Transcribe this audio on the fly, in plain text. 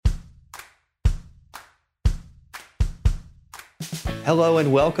Hello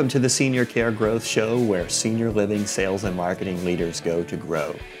and welcome to the Senior Care Growth Show, where senior living sales and marketing leaders go to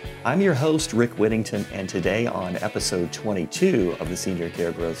grow. I'm your host, Rick Whittington, and today on episode 22 of the Senior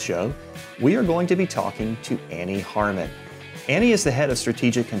Care Growth Show, we are going to be talking to Annie Harmon. Annie is the head of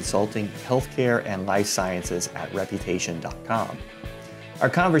strategic consulting, healthcare, and life sciences at Reputation.com. Our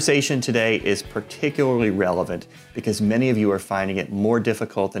conversation today is particularly relevant because many of you are finding it more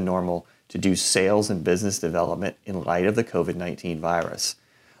difficult than normal to do sales and business development in light of the COVID-19 virus.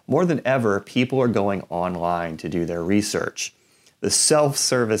 More than ever, people are going online to do their research. The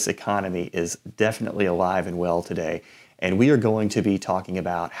self-service economy is definitely alive and well today, and we are going to be talking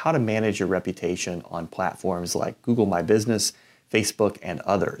about how to manage your reputation on platforms like Google My Business, Facebook, and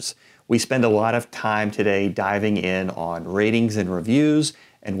others. We spend a lot of time today diving in on ratings and reviews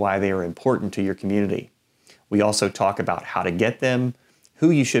and why they are important to your community. We also talk about how to get them, who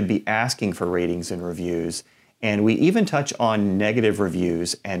you should be asking for ratings and reviews, and we even touch on negative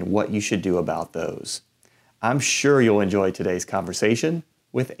reviews and what you should do about those. I'm sure you'll enjoy today's conversation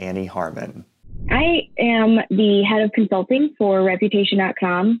with Annie Harmon. I am the head of consulting for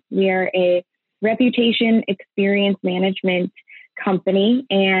Reputation.com. We are a reputation experience management company,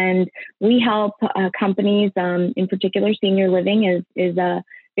 and we help companies, in particular senior living is a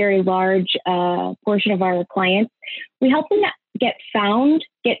very large portion of our clients. We help them get found,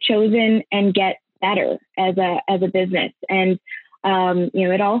 get chosen, and get better as a business. And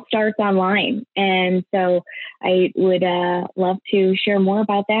it all starts online. And so I would love to share more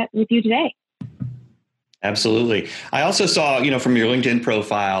about that with you today. Absolutely. I also saw, from your LinkedIn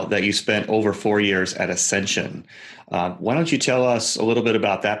profile that you spent over 4 years at Ascension. Why don't you tell us a little bit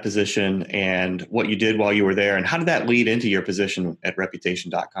about that position and what you did while you were there, and how did that lead into your position at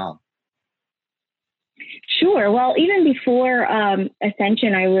Reputation.com? Sure. Well, even before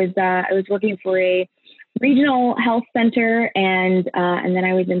Ascension, I was working for a regional health center, and then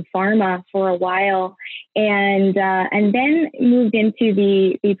I was in pharma for a while, and then moved into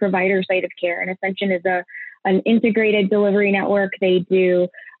the provider side of care. And Ascension is an integrated delivery network. They do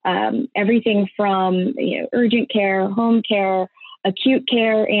everything from urgent care, home care, acute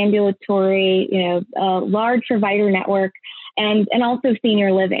care, ambulatory, a large provider network, and also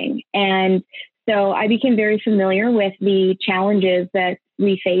senior living. And so I became very familiar with the challenges that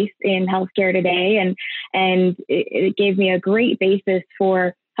we face in healthcare today, and it gave me a great basis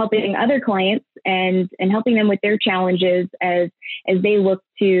for helping other clients and helping them with their challenges as they look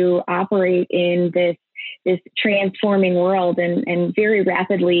to operate in this transforming world and very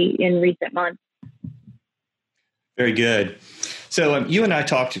rapidly in recent months. Very good. So you and I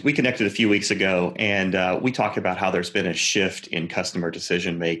we connected a few weeks ago, and we talked about how there's been a shift in customer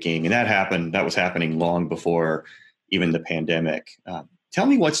decision making, and that was happening long before even the pandemic. Tell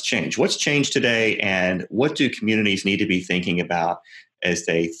me what's changed. What's changed today, and what do communities need to be thinking about as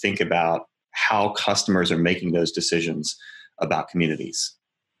they think about how customers are making those decisions about communities?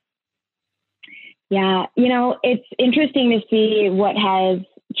 Yeah, it's interesting to see what has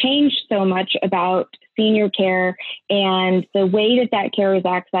changed so much about senior care and the way that care is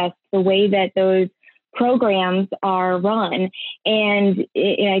accessed, the way that those programs are run. And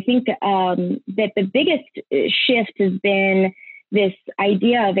I think that the biggest shift has been this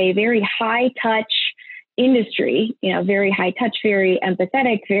idea of a very high touch industry, very high touch, very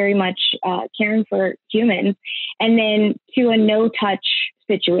empathetic, very much caring for humans, and then to a no touch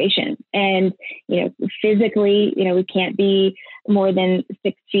situation. And, physically, we can't be more than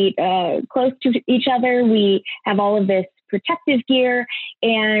 6 feet close to each other. We have all of this protective gear,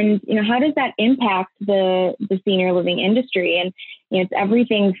 and, how does that impact the senior living industry? And, it's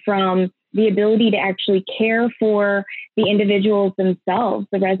everything from the ability to actually care for the individuals themselves,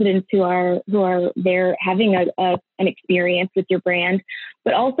 the residents who are there having an experience with your brand,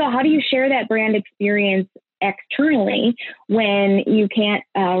 but also how do you share that brand experience externally when you can't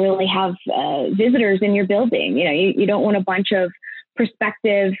really have visitors in your building? You don't want a bunch of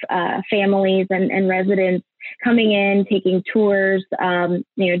prospective families and residents coming in, taking tours.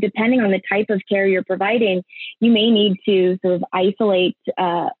 Depending on the type of care you're providing, you may need to sort of isolate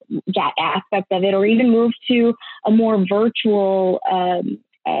that aspect of it, or even move to a more virtual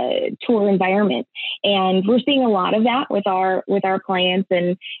tour environment. And we're seeing a lot of that with our clients,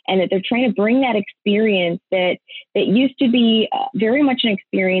 and that they're trying to bring that experience that used to be very much an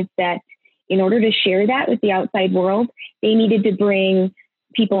experience that, in order to share that with the outside world, they needed to bring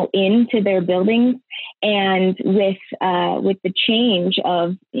people into their buildings. And with the change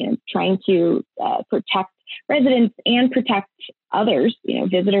of trying to protect residents and protect others,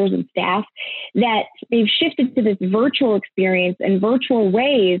 visitors and staff, that they've shifted to this virtual experience and virtual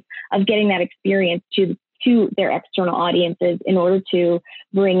ways of getting that experience to to their external audiences in order to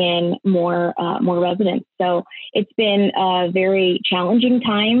bring in more residents. So it's been a very challenging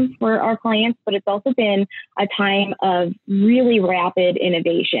time for our clients, but it's also been a time of really rapid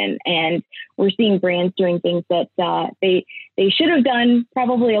innovation. And we're seeing brands doing things that they should have done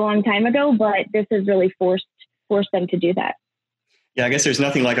probably a long time ago, but this has really forced them to do that. Yeah, I guess there's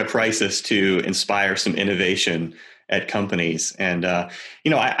nothing like a crisis to inspire some innovation at companies. And,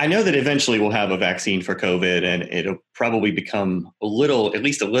 I know that eventually we'll have a vaccine for COVID and it'll probably become at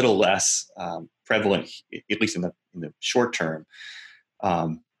least a little less prevalent, at least in the short term.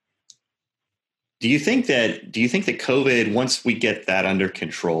 Do you think that COVID, once we get that under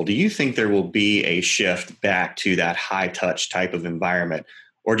control, do you think there will be a shift back to that high touch type of environment?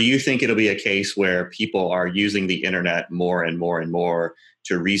 Or do you think it'll be a case where people are using the internet more and more and more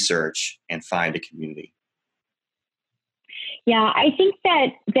to research and find a community? Yeah, I think that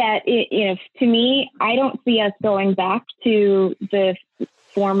to me, I don't see us going back to the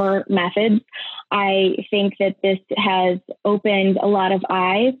former methods. I think that this has opened a lot of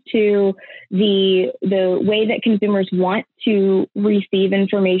eyes to the way that consumers want to receive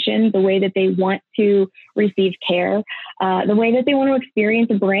information, the way that they want to receive care, the way that they want to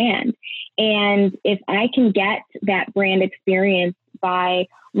experience a brand. And if I can get that brand experience by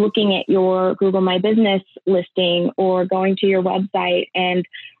looking at your Google My Business listing or going to your website and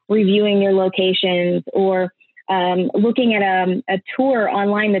reviewing your locations or looking at a tour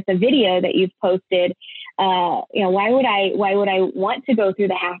online that's a video that you've posted, why would I want to go through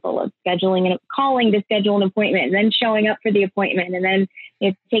the hassle of scheduling and calling to schedule an appointment and then showing up for the appointment and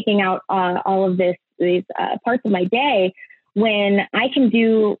then taking out all of these parts of my day when I can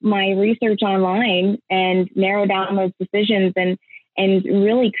do my research online and narrow down those decisions and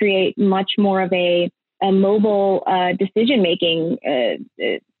really create much more of a mobile decision-making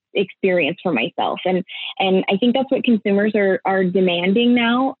experience for myself. And I think that's what consumers are demanding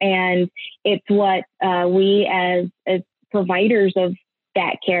now. And it's what we as providers of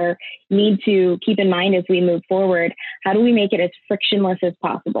that care need to keep in mind as we move forward. How do we make it as frictionless as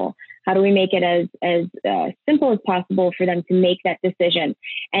possible? How do we make it as simple as possible for them to make that decision?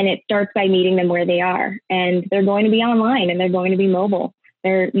 And it starts by meeting them where they are. And they're going to be online and they're going to be mobile.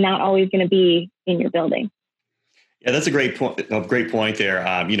 They're not always going to be in your building. Yeah, that's a great point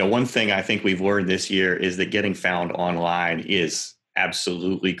there. One thing I think we've learned this year is that getting found online is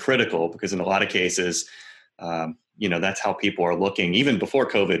absolutely critical because in a lot of cases, that's how people are looking even before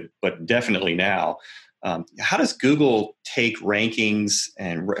COVID, but definitely now. How does Google take rankings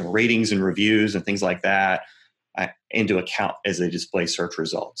and ratings and reviews and things like that into account as they display search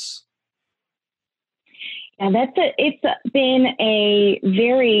results? Yeah, it's been a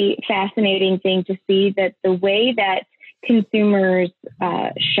very fascinating thing to see that the way that consumers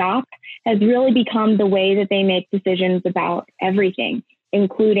shop has really become the way that they make decisions about everything,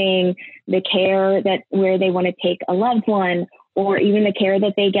 including the care where they want to take a loved one, or even the care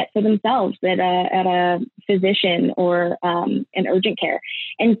that they get for themselves at a physician or an urgent care.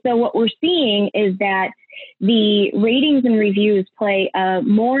 And so what we're seeing is that the ratings and reviews play a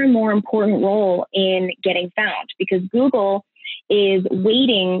more and more important role in getting found because Google is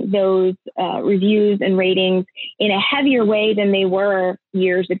weighting those reviews and ratings in a heavier way than they were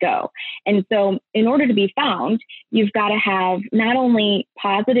years ago. And so in order to be found, you've got to have not only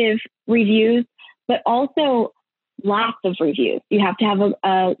positive reviews, but also lots of reviews. You have to have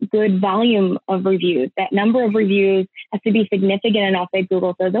a good volume of reviews. That number of reviews has to be significant enough that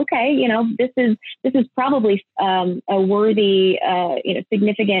Google says, okay, this is probably a worthy,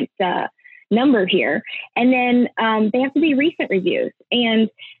 significant number here. And then they have to be recent reviews. And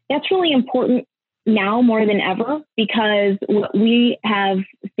that's really important now more than ever because what we have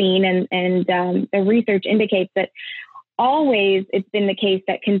seen and the research indicates that always it's been the case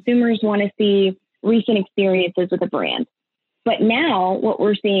that consumers want to see recent experiences with a brand. But now what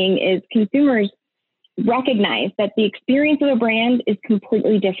we're seeing is consumers recognize that the experience of a brand is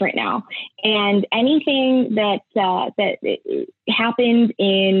completely different now. And anything that happened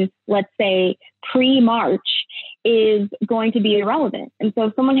in, let's say, pre-March is going to be irrelevant. And so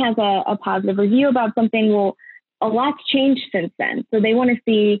if someone has a positive review about something, well, a lot's changed since then. So they want to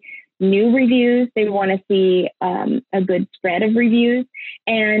see new reviews. They want to see a good spread of reviews.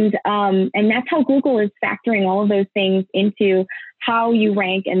 And that's how Google is factoring all of those things into how you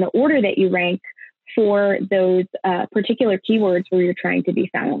rank and the order that you rank for those particular keywords where you're trying to be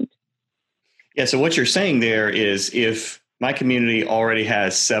found. Yeah. So what you're saying there is if my community already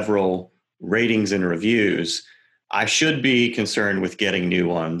has several ratings and reviews, I should be concerned with getting new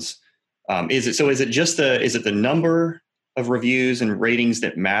ones. Is it the number of reviews and ratings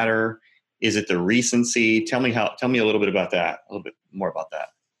that matter Is it the recency? Tell me a little bit about that, a little bit more about that.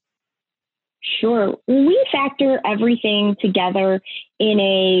 Sure. We factor everything together in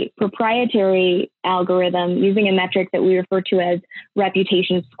a proprietary algorithm using a metric that we refer to as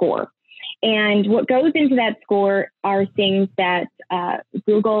reputation score. And what goes into that score are things that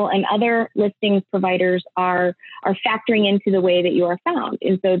Google and other listings providers are factoring into the way that you are found.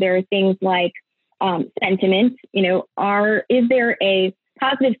 And so there are things like sentiment. Is there a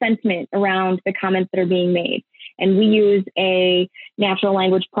positive sentiment around the comments that are being made? And we use a natural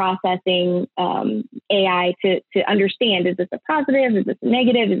language processing AI to understand, is this a positive? Is this a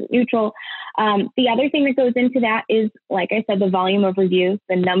negative? Is it neutral? The other thing that goes into that is, like I said, the volume of reviews,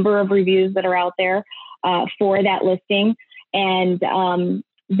 the number of reviews that are out there for that listing, and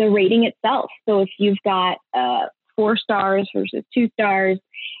the rating itself. So if you've got 4 stars versus 2 stars,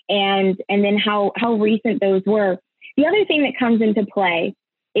 and then how recent those were. The other thing that comes into play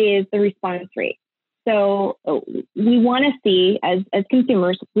is the response rate. So we want to see, as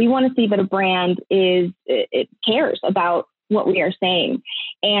consumers, we want to see that a brand it cares about what we are saying.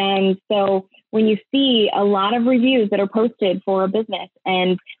 And so when you see a lot of reviews that are posted for a business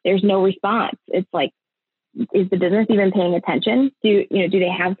and there's no response, it's like, is the business even paying attention? Do they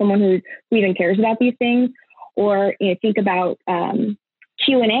have someone who even cares about these things? Or think about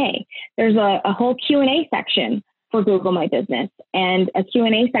Q&A. There's a whole Q&A section for Google My Business. And a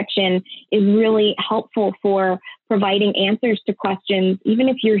Q&A section is really helpful for providing answers to questions. Even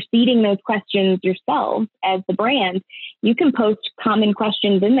if you're seeding those questions yourself as the brand, you can post common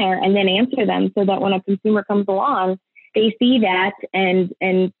questions in there and then answer them so that when a consumer comes along, they see that and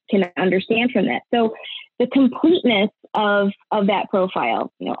can understand from that. So the completeness of that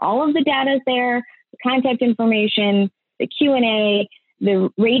profile, all of the data is there, the contact information, the Q&A, the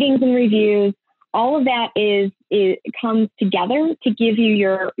ratings and reviews, all of that it comes together to give you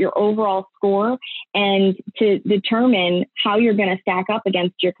your overall score and to determine how you're going to stack up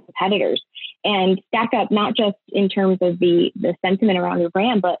against your competitors, and stack up not just in terms of the sentiment around your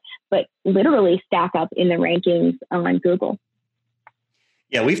brand, but literally stack up in the rankings on Google.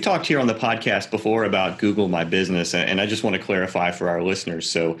 Yeah, we've talked here on the podcast before about Google My Business, and I just want to clarify for our listeners.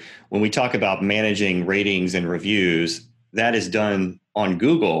 So when we talk about managing ratings and reviews, that is done on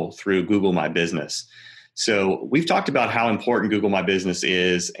Google through Google My Business. So we've talked about how important Google My Business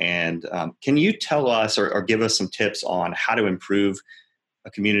is, and can you tell us or give us some tips on how to improve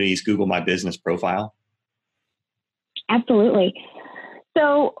a community's Google My Business profile? Absolutely.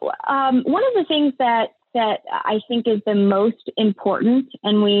 So one of the things that I think is the most important,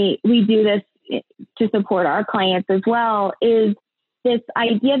 and we do this to support our clients as well, is this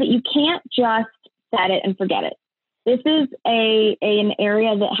idea that you can't just set it and forget it. This is an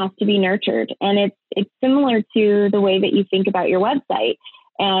area that has to be nurtured, and it's similar to the way that you think about your website.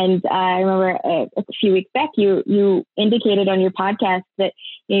 And I remember a few weeks back, you indicated on your podcast that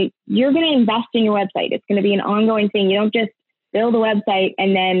you're going to invest in your website. It's going to be an ongoing thing. You don't just build a website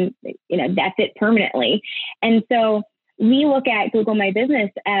and then that's it permanently. And so we look at Google My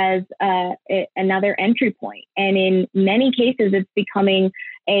Business as another entry point, and in many cases, it's becoming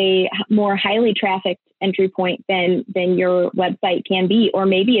a more highly trafficked entry point than your website can be, or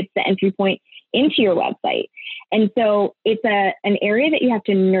maybe it's the entry point into your website. And so it's an area that you have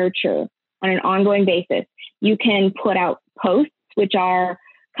to nurture on an ongoing basis. You can put out posts, which are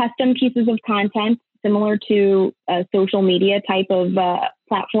custom pieces of content similar to a social media type of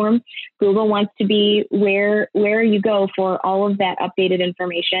platform. Google wants to be where you go for all of that updated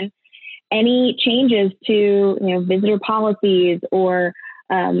information. Any changes to visitor policies or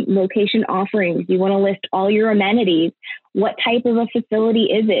location offerings. You want to list all your amenities. What type of a facility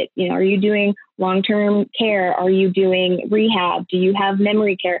is it? Are you doing long-term care? Are you doing rehab? Do you have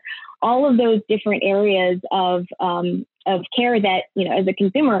memory care? All of those different areas of care that, as a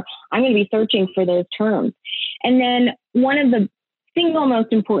consumer, I'm going to be searching for those terms. And then one of the single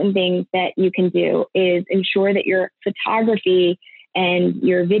most important things that you can do is ensure that your photography and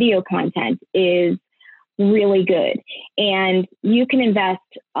your video content is really good. And you can invest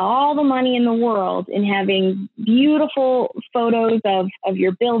all the money in the world in having beautiful photos of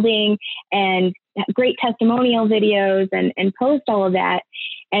your building and great testimonial videos and post all of that,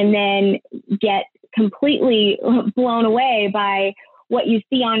 and then get completely blown away by what you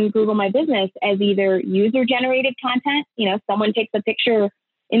see on Google My Business as either user-generated content. Someone takes a picture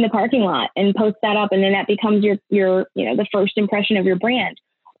in the parking lot and posts that up, and then that becomes your the first impression of your brand.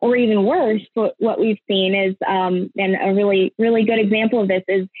 Or even worse, what we've seen is, and a really, really good example of this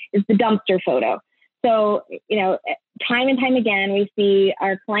is the dumpster photo. So, time and time again, we see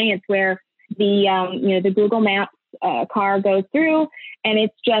our clients where the Google Maps car goes through, and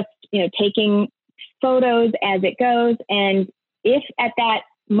it's just, taking photos as it goes. And if at that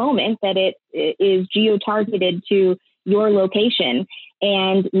moment that it is geo-targeted to your location,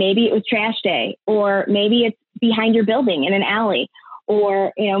 and maybe it was trash day, or maybe it's behind your building in an alley,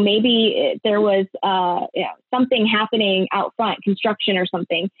 or, maybe there was something happening out front, construction or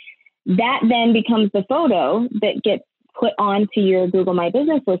something, that then becomes the photo that gets put onto your Google My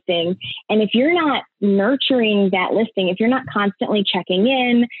Business listing. And if you're not nurturing that listing, if you're not constantly checking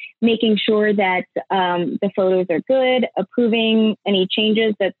in, making sure that the photos are good, approving any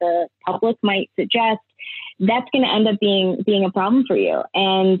changes that the public might suggest, that's going to end up being a problem for you.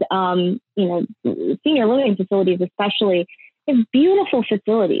 And, senior living facilities, especially, have beautiful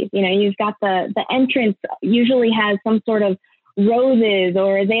facilities. You've got the entrance usually has some sort of roses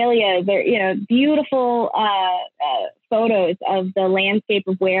or azaleas, or, beautiful photos of the landscape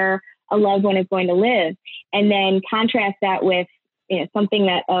of where a loved one is going to live. And then contrast that with, something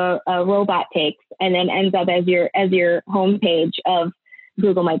that a robot takes and then ends up as your homepage of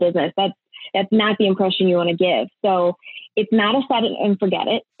Google My Business. That's not the impression you want to give. So it's not a set it and forget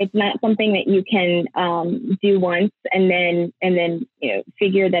it. It's not something that you can do once and then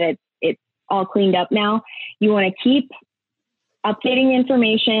figure that it's all cleaned up now. You want to keep updating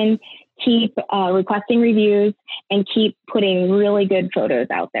information, keep requesting reviews, and keep putting really good photos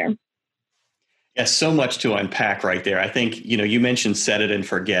out there. Yes, so much to unpack right there. I think, you mentioned set it and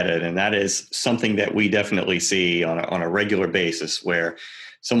forget it. And that is something that we definitely see on a regular basis, where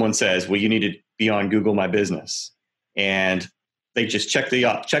someone says, well, you need to be on Google My Business. And they just check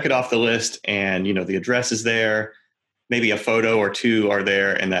it off the list, and, the address is there. Maybe a photo or two are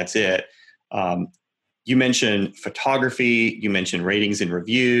there, and that's it. You mentioned photography, you mentioned ratings and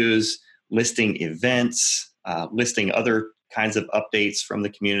reviews, listing events, listing other kinds of updates from the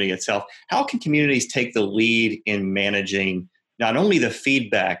community itself. How can communities take the lead in managing not only the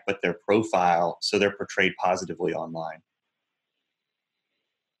feedback, but their profile so they're portrayed positively online?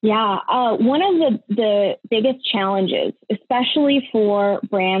 Yeah, one of the biggest challenges, especially for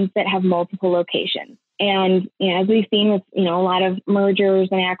brands that have multiple locations, and as we've seen with a lot of mergers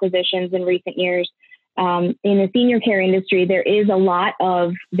and acquisitions in recent years, in the senior care industry, there is a lot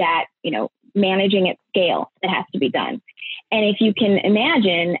of that, managing at scale that has to be done. And if you can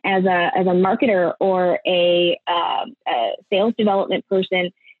imagine as a marketer or a sales development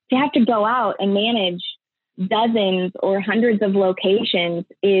person to have to go out and manage dozens or hundreds of locations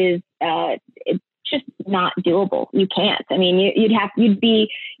is it's just not doable. You can't. I mean, you'd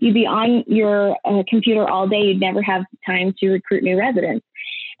be on your computer all day. You'd never have time to recruit new residents.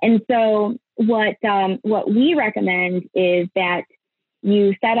 And so what we recommend is that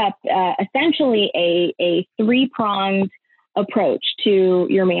you set up essentially a three-pronged approach to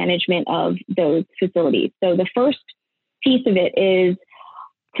your management of those facilities. So the first piece of it is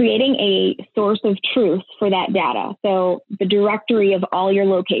creating a source of truth for that data. So the directory of all your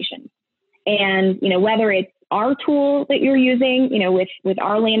locations. And, whether it's our tool that you're using, with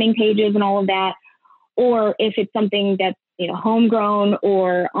our landing pages and all of that, or if it's something that's, homegrown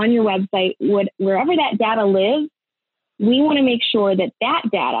or on your website, wherever that data lives, we want to make sure that that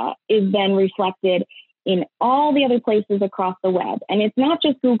data is then reflected in all the other places across the web. And it's not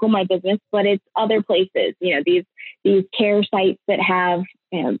just Google My Business, but it's other places, these care sites that have,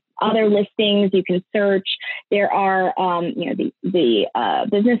 other listings you can search. There are, the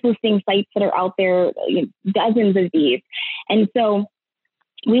business listing sites that are out there, dozens of these. And so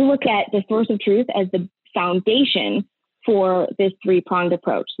we look at the source of truth as the foundation for this three-pronged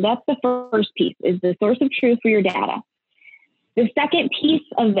approach. So that's the first piece, is the source of truth for your data. The second piece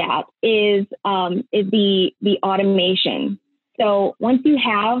of that is the automation. So once you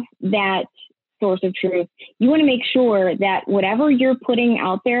have that source of truth, you want to make sure that whatever you're putting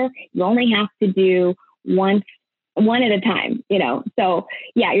out there, you only have to do one at a time. So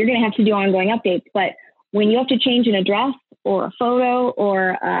yeah, you're going to have to do ongoing updates, but when you have to change an address or a photo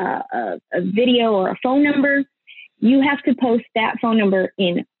or a video or a phone number, you have to post that phone number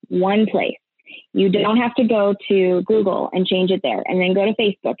in one place. You don't have to go to Google and change it there, and then go to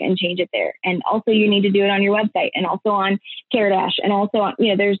Facebook and change it there. And also you need to do it on your website, and also on CareDash, and also on,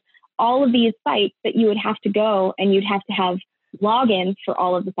 there's all of these sites that you would have to go, and you'd have to have logins for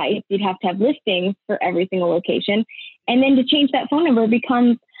all of the sites. You'd have to have listings for every single location. And then to change that phone number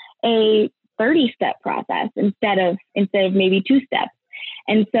becomes a 30-step process instead of maybe 2 steps.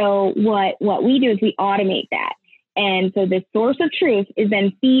 And so what we do is we automate that. And so the source of truth is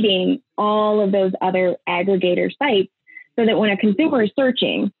then feeding all of those other aggregator sites, so that when a consumer is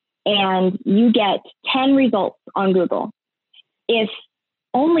searching and you get 10 results on Google, if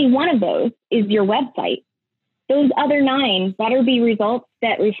only one of those is your website, those other 9 better be results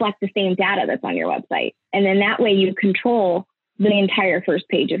that reflect the same data that's on your website. And then that way you control the entire first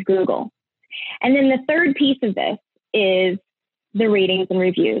page of Google. And then the third piece of this is the ratings and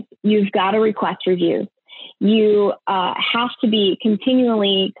reviews. You've got to request reviews. You have to be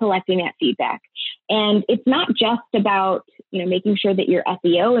continually collecting that feedback. And it's not just about, making sure that your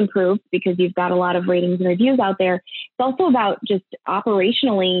SEO improves because you've got a lot of ratings and reviews out there. It's also about just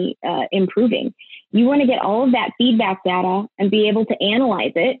operationally improving. You want to get all of that feedback data and be able to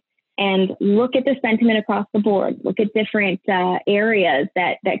analyze it and look at the sentiment across the board, look at different areas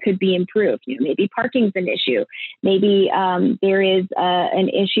that could be improved. Maybe parking's an issue. Maybe there is an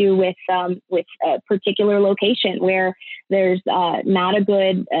issue with a particular location where there's not a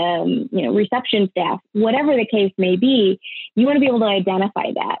good, reception staff. Whatever the case may be, you want to be able to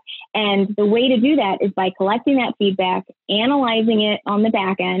identify that. And the way to do that is by collecting that feedback, analyzing it on the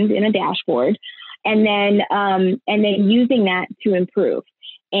back end in a dashboard, and then using that to improve.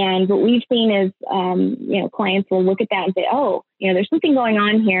 And what we've seen is, clients will look at that and say, oh, there's something going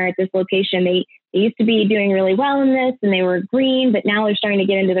on here at this location. They used to be doing really well in this and they were green, but now they're starting to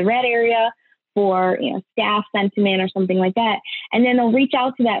get into the red area for, staff sentiment or something like that. And then they'll reach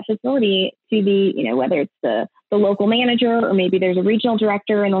out to that facility to the, whether it's the local manager or maybe there's a regional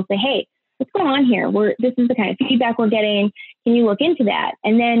director, and they'll say, hey, what's going on here? This is the kind of feedback we're getting. Can you look into that?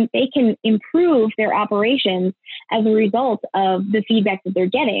 And then they can improve their operations as a result of the feedback that they're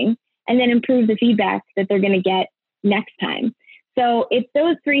getting, and then improve the feedback that they're going to get next time. So it's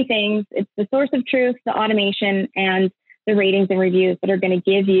those 3 things. It's the source of truth, the automation, and the ratings and reviews that are going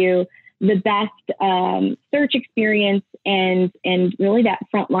to give you the best search experience and really that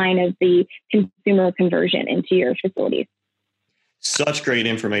front line of the consumer conversion into your facilities. Such great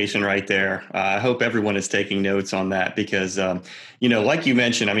information right there. I hope everyone is taking notes on that because, like you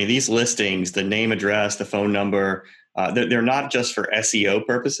mentioned, these listings, the name, address, the phone number, they're not just for SEO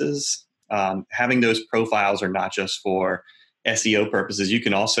purposes. Having those profiles are not just for SEO purposes. You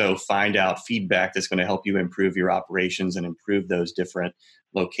can also find out feedback that's going to help you improve your operations and improve those different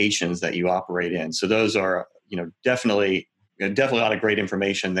locations that you operate in. So those are, definitely a lot of great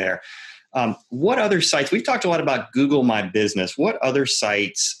information there. What other sites, we've talked a lot about Google My Business. What other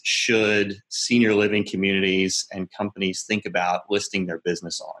sites should senior living communities and companies think about listing their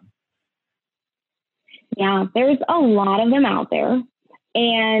business on? Yeah, there's a lot of them out there.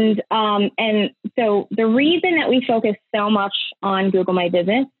 And so the reason that we focus so much on Google My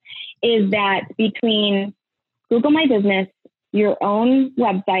Business is that between Google My Business, your own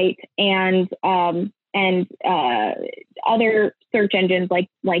website, and other search engines like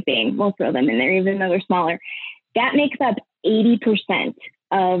Bing, we'll throw them in there, even though they're smaller, that makes up 80%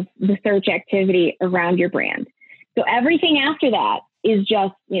 of the search activity around your brand. So everything after that is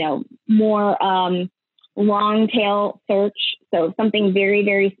just, more long tail search. So something very,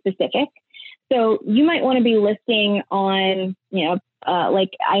 very specific. So you might want to be listing on,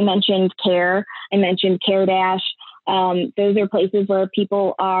 like I mentioned, Care, I mentioned CareDash. Those are places where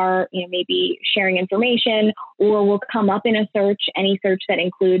people are, maybe sharing information or will come up in a search, any search that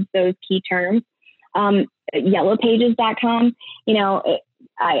includes those key terms. Yellowpages.com,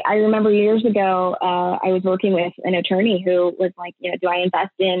 I remember years ago, I was working with an attorney who was like, do I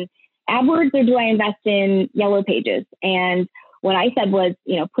invest in AdWords or do I invest in Yellow Pages? And what I said was,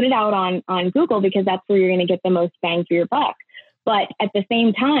 put it out on Google because that's where you're going to get the most bang for your buck. But at the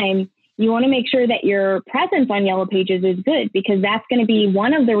same time, you want to make sure that your presence on Yellow Pages is good because that's going to be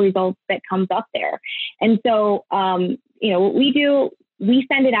one of the results that comes up there. And so, what we do, we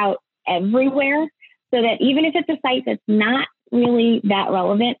send it out everywhere so that even if it's a site that's not really that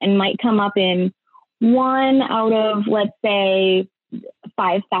relevant and might come up in 1 out of, let's say,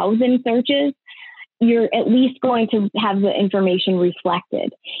 5,000 searches, you're at least going to have the information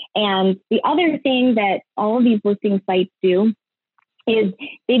reflected. And the other thing that all of these listing sites do is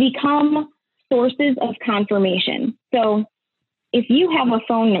they become sources of confirmation. So if you have a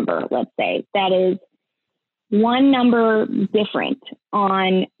phone number, let's say, that is one number different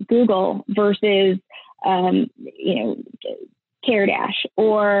on Google versus, CareDash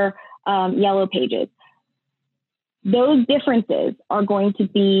or Yellow Pages, those differences are going to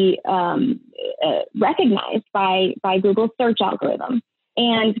be recognized by Google's search algorithm.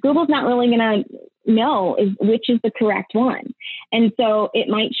 And Google's not really going to know which is the correct one. And so it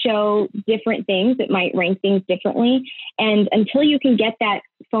might show different things. It might rank things differently. And until you can get that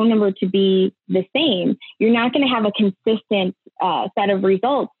phone number to be the same, you're not going to have a consistent set of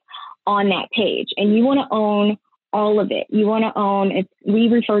results on that page. And you want to own all of it. You want to own, we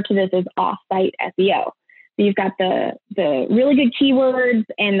refer to this as off-site SEO. So you've got the really good keywords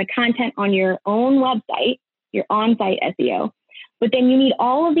and the content on your own website, your on-site SEO. But then you need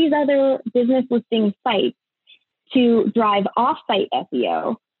all of these other business listing sites to drive off-site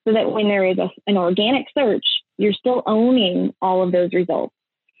SEO so that when there is an organic search, you're still owning all of those results.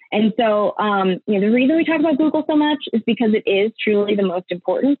 And so, the reason we talk about Google so much is because it is truly the most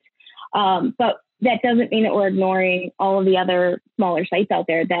important. But that doesn't mean that we're ignoring all of the other smaller sites out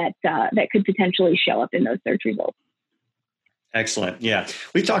there that could potentially show up in those search results. Excellent. Yeah.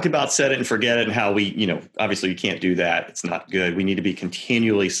 We've talked about set it and forget it and how we, obviously you can't do that. It's not good. We need to be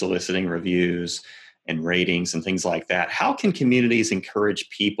continually soliciting reviews and ratings and things like that. How can communities encourage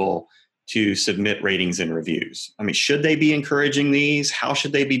people to submit ratings and reviews? I mean, should they be encouraging these? How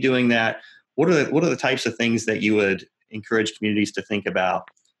should they be doing that? What are the types of things that you would encourage communities to think about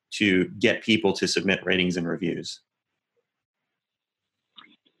to get people to submit ratings and reviews?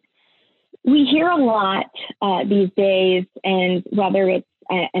 We hear a lot these days, and whether it's,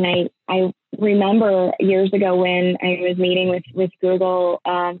 and I remember years ago when I was meeting with Google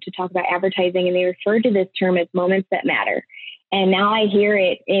to talk about advertising, and they referred to this term as moments that matter. And now I hear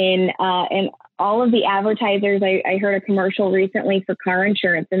it in all of the advertisers. I heard a commercial recently for car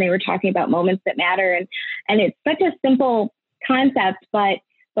insurance, and they were talking about moments that matter. And it's such a simple concept, but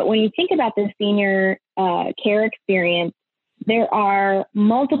when you think about the senior care experience, there are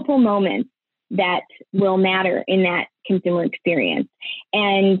multiple moments that will matter in that consumer experience.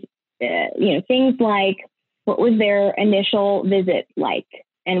 And, things like, what was their initial visit like?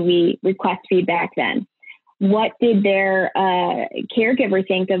 And we request feedback then. What did their caregiver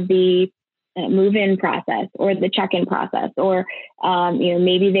think of the move-in process or the check-in process? Or,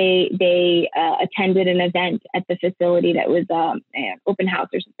 maybe they attended an event at the facility that was an open house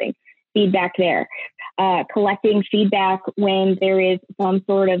or something. Feedback there. Collecting feedback when there is some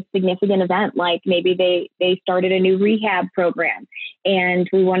sort of significant event, like maybe they started a new rehab program, and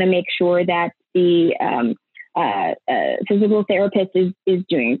we want to make sure that the physical therapist is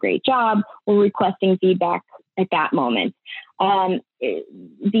doing a great job. We're requesting feedback at that moment. The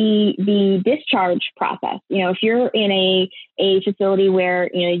discharge process, if you're in a facility where,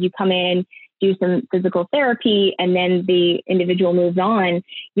 you come in, do some physical therapy, and then the individual moves on,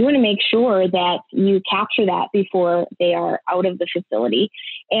 you want to make sure that you capture that before they are out of the facility.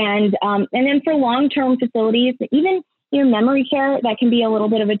 And then for long-term facilities, even memory care, that can be a little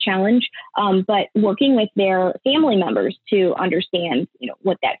bit of a challenge, but working with their family members to understand,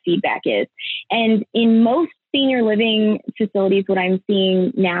 what that feedback is. And in most senior living facilities, what I'm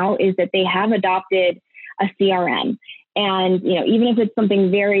seeing now is that they have adopted a CRM. And, even if it's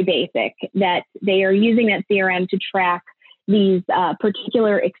something very basic, that they are using that CRM to track these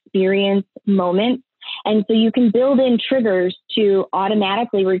particular experience moments. And so you can build in triggers to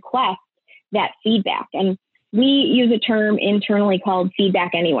automatically request that feedback. And we use a term internally called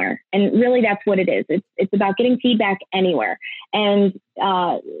feedback anywhere. And really that's what it is. It's about getting feedback anywhere. And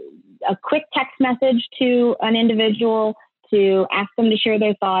a quick text message to an individual to ask them to share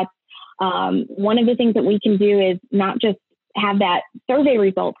their thoughts. One of the things that we can do is not just have that survey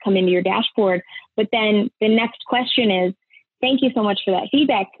result come into your dashboard, but then the next question is, thank you so much for that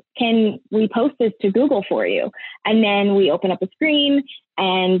feedback. Can we post this to Google for you? And then we open up a screen,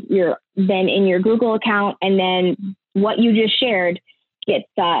 and you're then in your Google account, and then what you just shared gets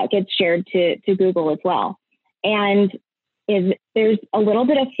shared to Google as well. And there's a little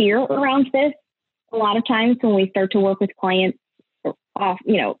bit of fear around this. A lot of times when we start to work with clients,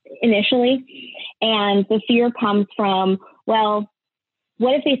 initially, and the fear comes from, well,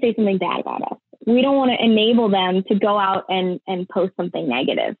 what if they say something bad about us? We don't want to enable them to go out and post something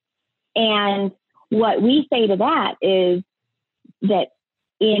negative. And what we say to that is that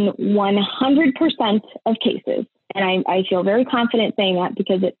in 100% of cases, and I feel very confident saying that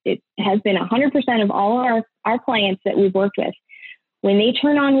because it has been 100% of all our clients that we've worked with, when they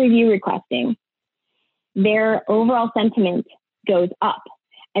turn on review requesting, their overall sentiment goes up.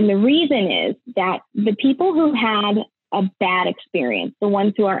 And the reason is that the people who had a bad experience, the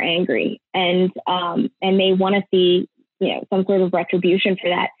ones who are angry and they want to see, some sort of retribution for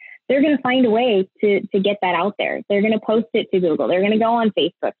that, they're going to find a way to get that out there. They're going to post it to Google. They're going to go on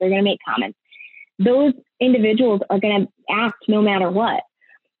Facebook. They're going to make comments. Those individuals are going to act no matter what.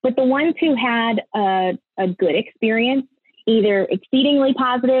 But the ones who had a good experience, either exceedingly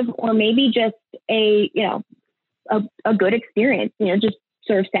positive or maybe just a good experience, just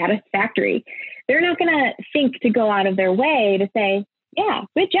sort of satisfactory, they're not going to think to go out of their way to say, yeah,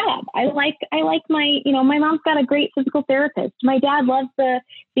 good job. I like my, my mom's got a great physical therapist. My dad loves the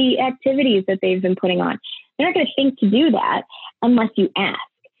activities that they've been putting on. They're not going to think to do that unless you ask.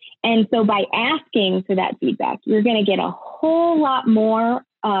 And so by asking for that feedback, you're going to get a whole lot more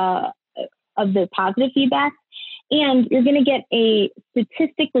of the positive feedback, and you're going to get a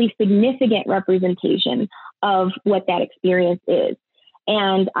statistically significant representation of what that experience is.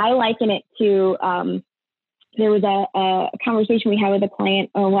 And I liken it to, there was a conversation we had with a client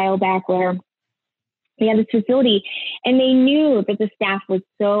a while back where they had this facility and they knew that the staff was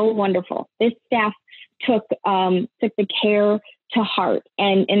so wonderful. This staff took the care to heart.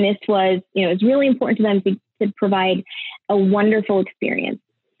 And this was, it's really important to them to provide a wonderful experience.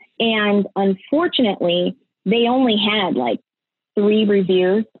 And unfortunately, they only had like 3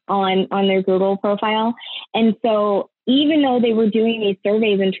 reviews on their Google profile. And so even though they were doing these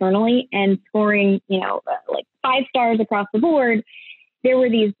surveys internally and scoring, like 5 stars across the board, there were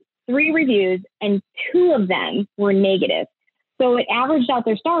these 3 reviews and 2 of them were negative. So it averaged out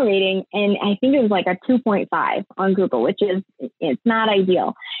their star rating, and I think it was like a 2.5 on Google, which is, it's not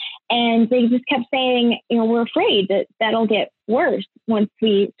ideal. And they just kept saying, we're afraid that that'll get worse once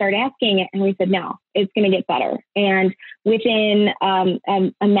we start asking it. And we said, no, it's going to get better. And within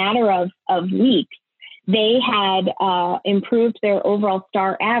a matter of weeks, they had improved their overall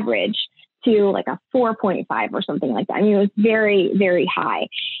star average to like a 4.5 or something like that. I mean, it was very, very high.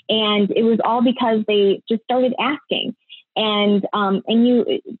 And it was all because they just started asking. And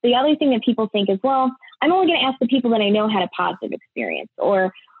the other thing that people think is, well, I'm only going to ask the people that I know had a positive experience,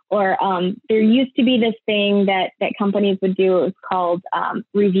 or there used to be this thing that companies would do. It was called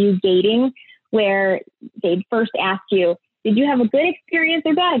review gating, where they'd first ask you, did you have a good experience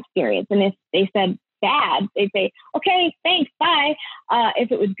or bad experience? And if they said bad, they'd say, okay, thanks, bye.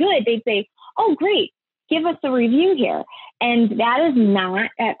 If it was good, they'd say, oh, great, give us a review here. And that is not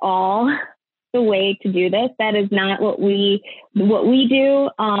at all the way to do this. That is not what we do.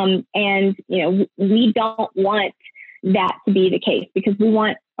 And we don't want that to be the case, because we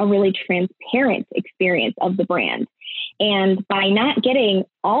want a really transparent experience of the brand. And by not getting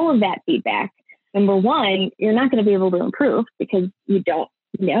all of that feedback, number one, you're not going to be able to improve because you don't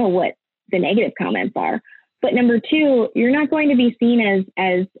know what the negative comments are. But number two, you're not going to be seen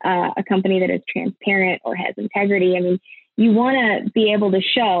as a company that is transparent or has integrity. I mean, you want to be able to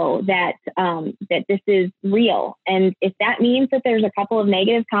show that that this is real. And if that means that there's a couple of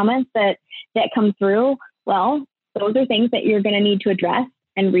negative comments that come through, well, those are things that you're going to need to address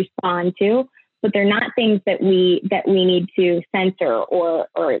and respond to, but they're not things that we need to censor or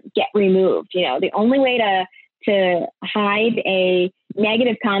get removed. The only way to hide a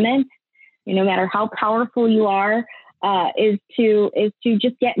negative comment, no matter how powerful you are, is to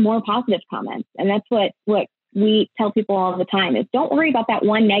just get more positive comments. And that's what we tell people all the time is, don't worry about that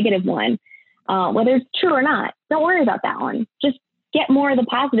one negative one, whether it's true or not. Don't worry about that one. Just get more of the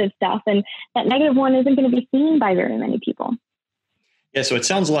positive stuff, and that negative one isn't going to be seen by very many people. Yeah, so it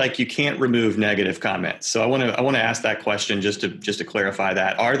sounds like you can't remove negative comments. So I want to ask that question just to clarify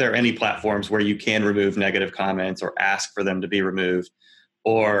that. Are there any platforms where you can remove negative comments or ask for them to be removed,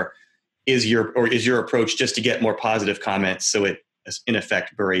 or is your approach just to get more positive comments so it in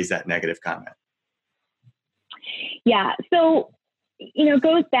effect buries that negative comment? Yeah, so it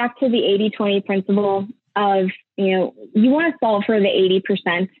goes back to the 80-20 principle of you want to solve for the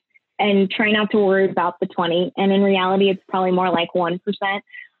 80% and try not to worry about the 20. And in reality, it's probably more like 1%.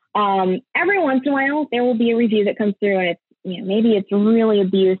 Every once in a while, there will be a review that comes through, and it's maybe it's really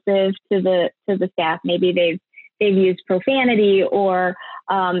abusive to the staff. Maybe they've used profanity, or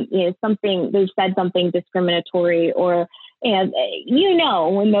something, they've said something discriminatory, or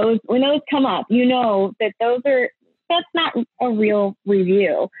when those come up, that that's not a real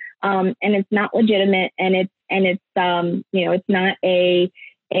review, and it's not legitimate, and it's not a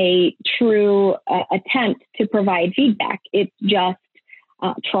true attempt to provide feedback. It's just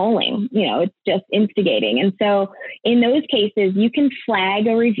trolling. It's just instigating. And so in those cases, you can flag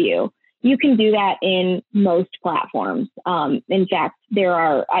a review. You can do that in most platforms. In fact,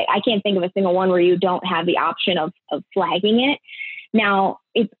 I can't think of a single one where you don't have the option of flagging it. Now,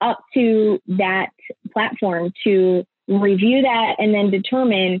 it's up to that platform to review that and then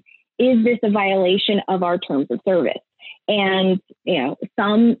determine, is this a violation of our terms of service? And,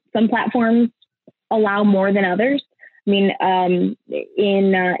 some platforms allow more than others. I mean,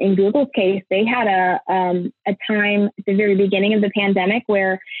 in Google's case, they had a time at the very beginning of the pandemic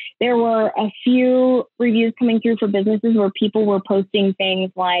where there were a few reviews coming through for businesses where people were posting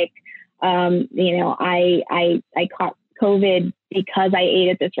things like, I caught COVID because I ate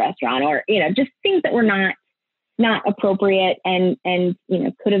at this restaurant, or, just things that were not appropriate and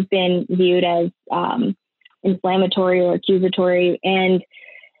could have been viewed as inflammatory or accusatory. And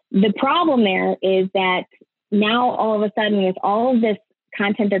the problem there is that now all of a sudden, with all of this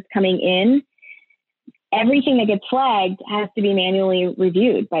content that's coming in, everything that gets flagged has to be manually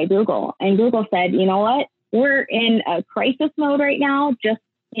reviewed by Google. And Google said, you know what? We're in a crisis mode right now, just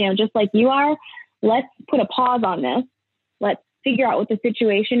like you are. Let's put a pause on this. Let's figure out what the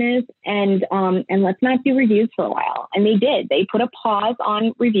situation is, and let's not do reviews for a while. And they did. They put a pause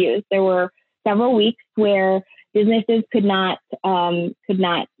on reviews. There were several weeks where businesses could not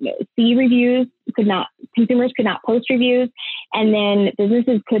see reviews, consumers could not post reviews, and then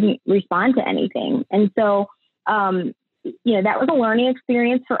businesses couldn't respond to anything. And so, that was a learning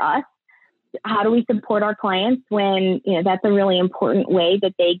experience for us. How do we support our clients when, that's a really important way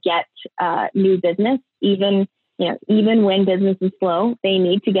that they get new business, even when business is slow, they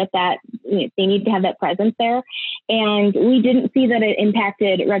need to get that, they need to have that presence there. And we didn't see that it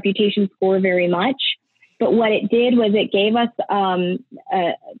impacted reputation score very much. But what it did was it gave us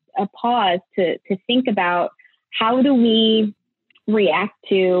a pause to think about how do we react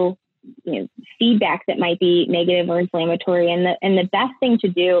to feedback that might be negative or inflammatory. And the best thing to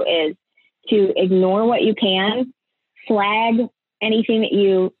do is to ignore what you can, flag anything that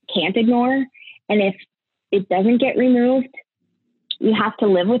you can't ignore. And if it doesn't get removed, you have to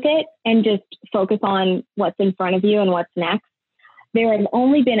live with it and just focus on what's in front of you and what's next. There have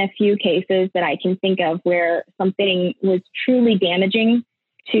only been a few cases that I can think of where something was truly damaging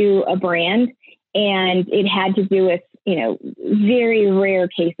to a brand, and it had to do with, very rare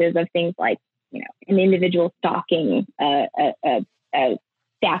cases of things like, an individual stalking a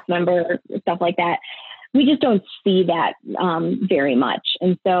staff member, stuff like that. We just don't see that very much.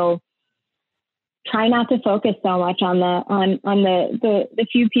 And so try not to focus so much on the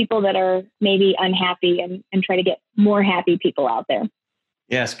few people that are maybe unhappy, and try to get more happy people out there.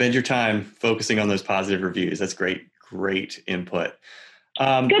 Yeah, spend your time focusing on those positive reviews. That's great input.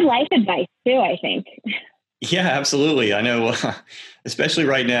 Good life advice too, I think. Yeah, absolutely. I know, especially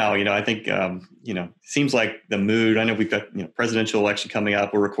right now, I think, seems like the mood, I know we've got, presidential election coming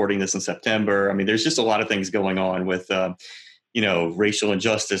up. We're recording this in September. I mean, there's just a lot of things going on with, racial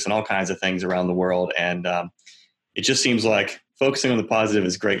injustice and all kinds of things around the world. And it just seems like focusing on the positive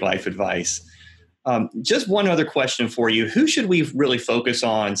is great life advice. Just one other question for you. Who should we really focus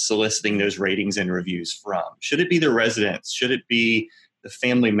on soliciting those ratings and reviews from? Should it be the residents? Should it be the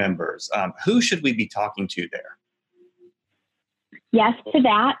family members? Who should we be talking to there? Yes to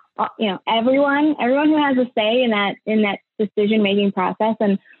that. Everyone who has a say in that decision-making process.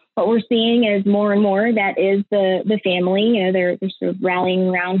 And what we're seeing is more and more that is the family. They're sort of rallying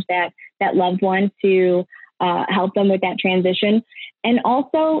around that loved one to help them with that transition, and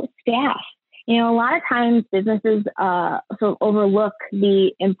also staff. A lot of times businesses sort of overlook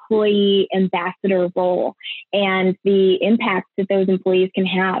the employee ambassador role and the impact that those employees can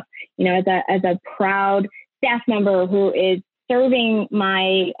have. As a proud staff member who is serving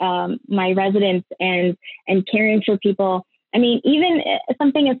my residents and caring for people. I mean, even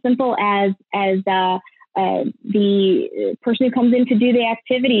something as simple as the person who comes in to do the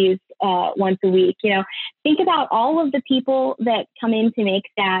activities once a week. Think about all of the people that come in to make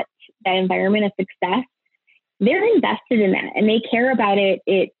that environment a success. They're invested in that, and they care about it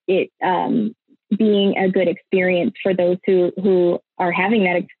being a good experience for those who are having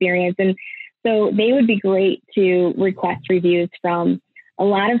that experience. And so they would be great to request reviews from. A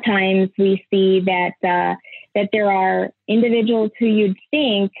lot of times we see that there are individuals who you'd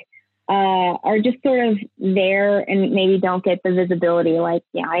think are just sort of there and maybe don't get the visibility. Like,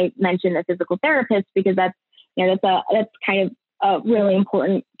 I mentioned the physical therapist because that's kind of a really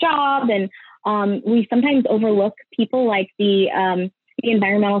important job. And we sometimes overlook people like the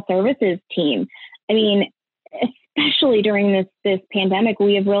environmental services team. I mean, especially during this pandemic,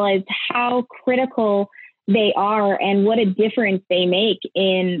 we have realized how critical they are and what a difference they make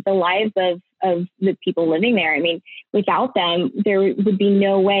in the lives of the people living there. I mean, without them, there would be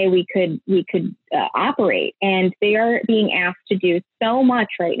no way we could operate. And they are being asked to do so much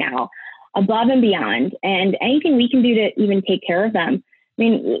right now, above and beyond, and anything we can do to even take care of them. I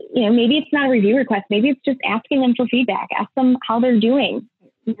mean, maybe it's not a review request. Maybe it's just asking them for feedback. Ask them how they're doing.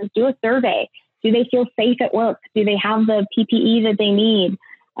 Do a survey. Do they feel safe at work? Do they have the PPE that they need?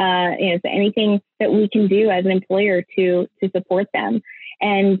 So anything that we can do as an employer to support them.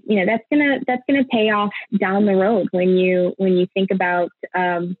 And, that's gonna pay off down the road when you think about,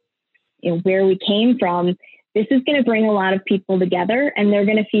 where we came from. This is going to bring a lot of people together, and they're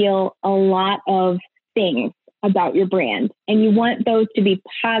going to feel a lot of things about your brand. And you want those to be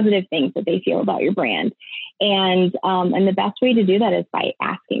positive things that they feel about your brand. And the best way to do that is by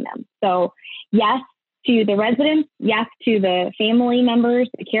asking them. So yes to the residents, yes to the family members,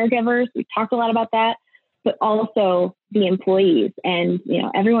 the caregivers. We talked a lot about that, but also the employees and,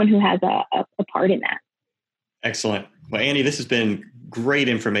 everyone who has a part in that. Excellent. Well, Andy, this has been great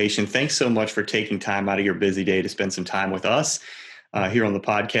information. Thanks so much for taking time out of your busy day to spend some time with us here on the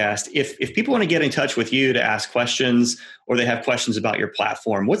podcast. If people want to get in touch with you to ask questions or they have questions about your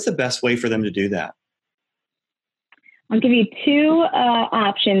platform, what's the best way for them to do that? I'll give you two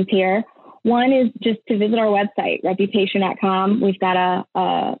options here. One is just to visit our website, reputation.com. We've got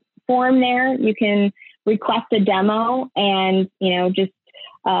a form there. You can request a demo and, just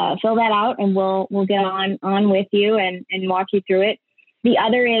fill that out, and we'll get on with you and walk you through it. The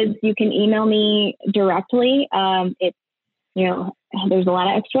other is you can email me directly. It's, there's a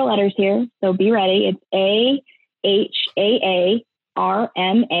lot of extra letters here, so be ready. It's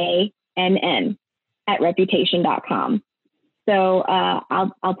AHAARMANN @reputation.com. So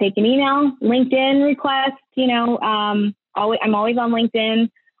I'll take an email, LinkedIn request. I'm always on LinkedIn.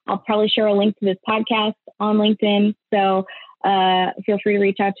 I'll probably share a link to this podcast on LinkedIn. So feel free to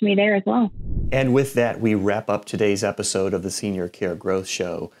reach out to me there as well. And with that, we wrap up today's episode of the Senior Care Growth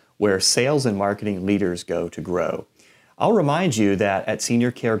Show, where sales and marketing leaders go to grow. I'll remind you that at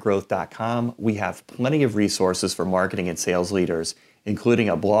seniorcaregrowth.com, we have plenty of resources for marketing and sales leaders, including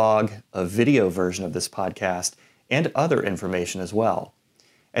a blog, a video version of this podcast, and other information as well.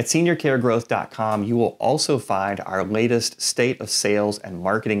 At seniorcaregrowth.com, you will also find our latest State of Sales and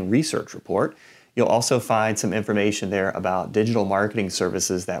Marketing Research Report. You'll also find some information there about digital marketing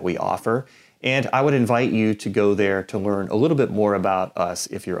services that we offer, and I would invite you to go there to learn a little bit more about us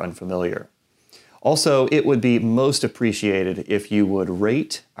if you're unfamiliar. Also, it would be most appreciated if you would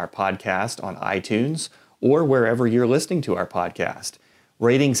rate our podcast on iTunes or wherever you're listening to our podcast.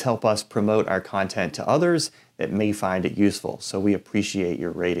 Ratings help us promote our content to others that may find it useful, so we appreciate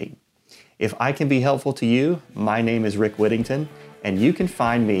your rating. If I can be helpful to you, my name is Rick Whittington, and you can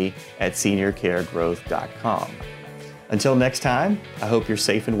find me at seniorcaregrowth.com. Until next time, I hope you're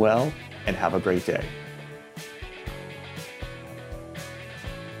safe and well, and have a great day.